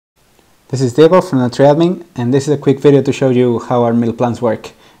This is Diego from NutriAdmin, and this is a quick video to show you how our meal plans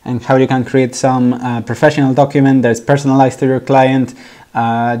work and how you can create some professional document that's personalized to your client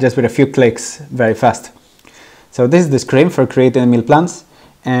just with a few clicks very fast. So this is the screen for creating meal plans,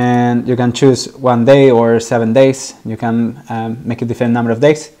 and you can choose 1 day or 7 days. You can make a different number of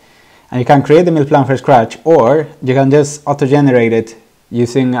days, and you can create the meal plan from scratch, or you can just auto-generate it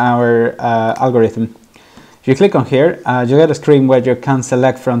using our algorithm. If you click on here, you get a screen where you can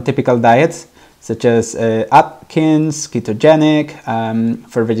select from typical diets, such as Atkins, ketogenic,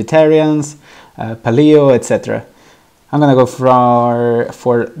 for vegetarians, paleo, etc. I'm gonna go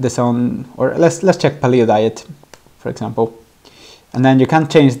for this one, or let's check paleo diet, for example. And then you can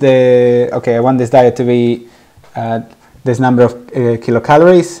change the, okay, I want this diet to be this number of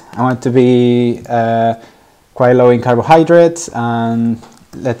kilocalories. I want it to be quite low in carbohydrates, and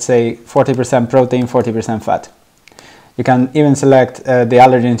let's say 40% protein, 40% fat. You can even select the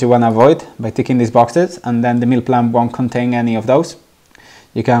allergens you want to avoid by ticking these boxes, and then the meal plan won't contain any of those.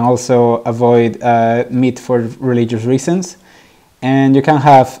 You can also avoid meat for religious reasons, and you can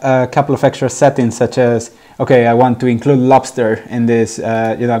have a couple of extra settings, such as, okay, I want to include lobster in this,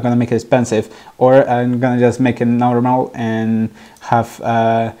 I'm going to make it expensive, or I'm going to just make it normal and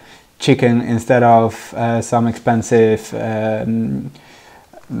have chicken instead of some expensive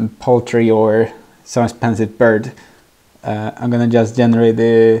poultry or some expensive bird. I'm gonna just generate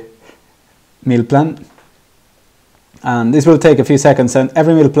the meal plan, and this will take a few seconds, and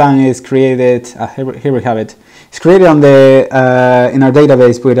every meal plan is created, here we have it. It's created on the in our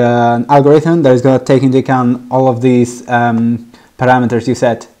database with an algorithm that is going to take into account all of these parameters you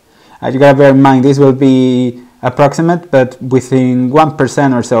set. You gotta bear in mind this will be approximate, but within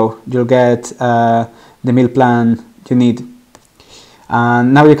 1% or so you'll get the meal plan you need.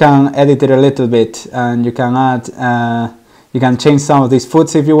 And now you can edit it a little bit, and you can add, you can change some of these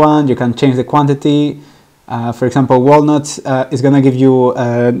foods if you want. You can change the quantity. For example, walnuts is going to give you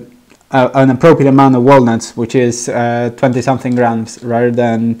an appropriate amount of walnuts, which is 20-something grams rather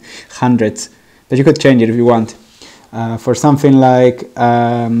than hundreds. But you could change it if you want. For something like,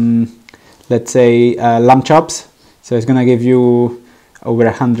 let's say, lamb chops, so it's going to give you over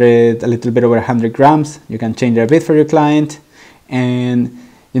 100, a little bit over 100 grams. You can change it a bit for your client. And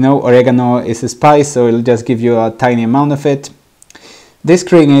oregano is a spice, so it'll just give you a tiny amount of it. This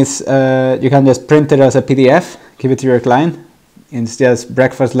screen is, you can just print it as a PDF, give it to your client. It's just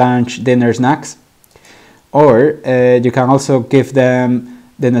breakfast, lunch, dinner, snacks. Or you can also give them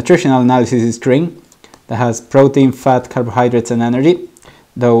the nutritional analysis screen that has protein, fat, carbohydrates, and energy.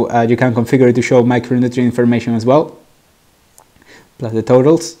 Though you can configure it to show micronutrient information as well, plus the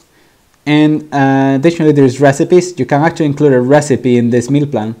totals. And additionally, there's recipes. You can actually include a recipe in this meal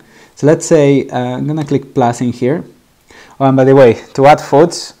plan. So let's say I'm gonna click plus in here. Oh, and by the way, to add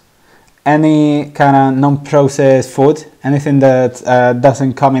foods, any kind of non-processed food, anything that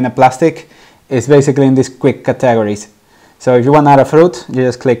doesn't come in a plastic, is basically in these quick categories. So if you want to add a fruit, you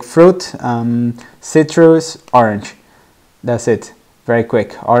just click fruit, citrus, orange. That's it. Very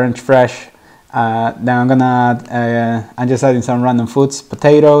quick. Orange fresh. Then I'm gonna add, I'm just adding some random foods,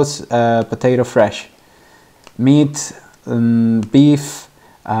 potatoes, potato fresh, meat, beef,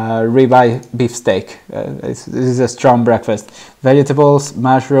 ribeye beef steak. This is a strong breakfast. Vegetables,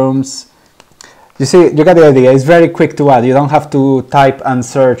 mushrooms. You see, you got the idea. It's very quick to add. You don't have to type and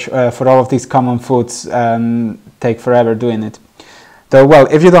search for all of these common foods and take forever doing it. So, well,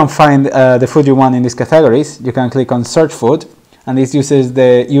 if you don't find the food you want in these categories, you can click on search food. And this uses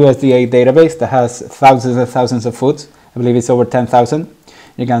the USDA database that has thousands and thousands of foods. I believe it's over 10,000.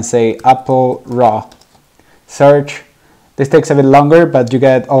 You can say apple raw, search. This takes a bit longer, but you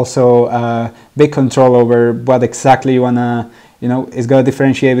get also big control over what exactly you wanna, it's gonna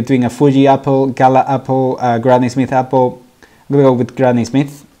differentiate between a Fuji apple, Gala apple, Granny Smith apple. I'm gonna go with Granny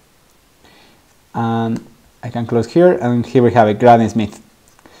Smith. And I can close here, and here we have it, Granny Smith.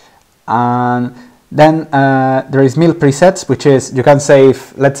 And then there is meal presets, which is, you can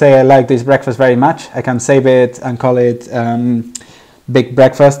save, let's say I like this breakfast very much, I can save it and call it big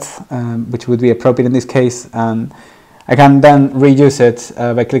breakfast, which would be appropriate in this case, and I can then reuse it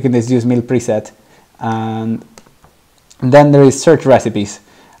by clicking this use meal preset. And then there is search recipes,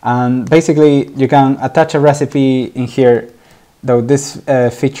 and basically you can attach a recipe in here, though this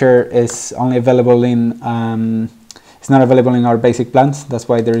feature is only available in, it's not available in our basic plans, that's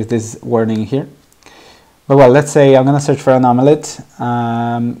why there is this warning here. But well, let's say I'm going to search for an omelette,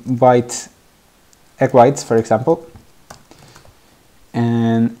 egg whites, for example,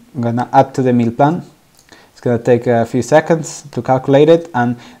 and I'm going to add to the meal plan. It's going to take a few seconds to calculate it,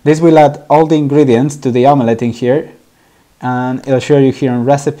 and this will add all the ingredients to the omelette in here, and it'll show you here in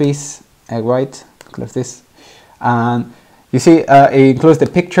recipes egg white, close this, and you see it includes the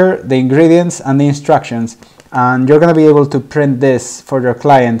picture, the ingredients, and the instructions, and you're going to be able to print this for your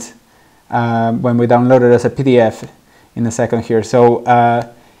client when we download it as a PDF in a second here. So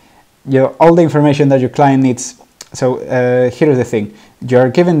all the information that your client needs. So here's the thing: you're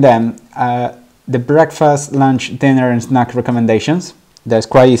giving them the breakfast, lunch, dinner, and snack recommendations. That's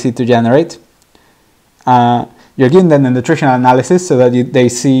quite easy to generate. You're giving them the nutritional analysis so that they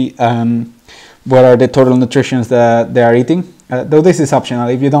see what are the total nutritions that they are eating. Though this is optional.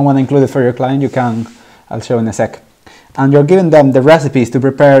 If you don't want to include it for your client, you can. I'll show in a sec. And you're giving them the recipes to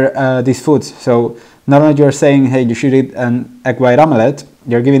prepare these foods. So not only you're saying, hey, you should eat an egg white omelette,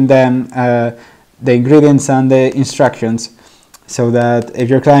 you're giving them the ingredients and the instructions, so that if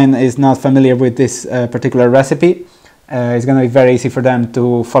your client is not familiar with this particular recipe, it's going to be very easy for them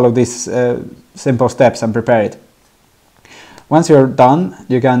to follow these simple steps and prepare it. Once you're done,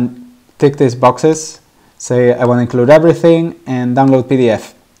 you can tick these boxes, say I want to include everything, and download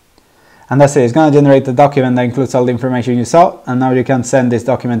PDF. And that's it. It's going to generate a document that includes all the information you saw, and now you can send this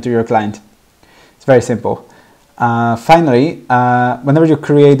document to your client. It's very simple. Finally, whenever you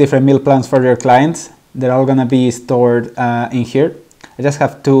create different meal plans for your clients, they're all going to be stored in here. I just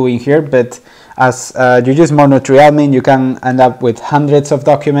have 2 in here, but as you use more NutriAdmin, you can end up with hundreds of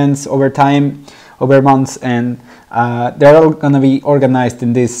documents over time, over months, and they're all going to be organized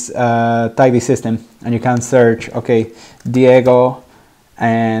in this tidy system. And you can search, okay, Diego,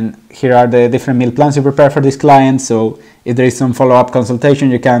 and here are the different meal plans you prepare for this client. So if there is some follow-up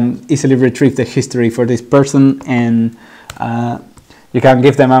consultation, you can easily retrieve the history for this person, and you can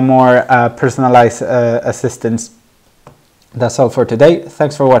give them a more personalized assistance. That's all for today.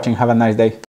 Thanks for watching. Have a nice day.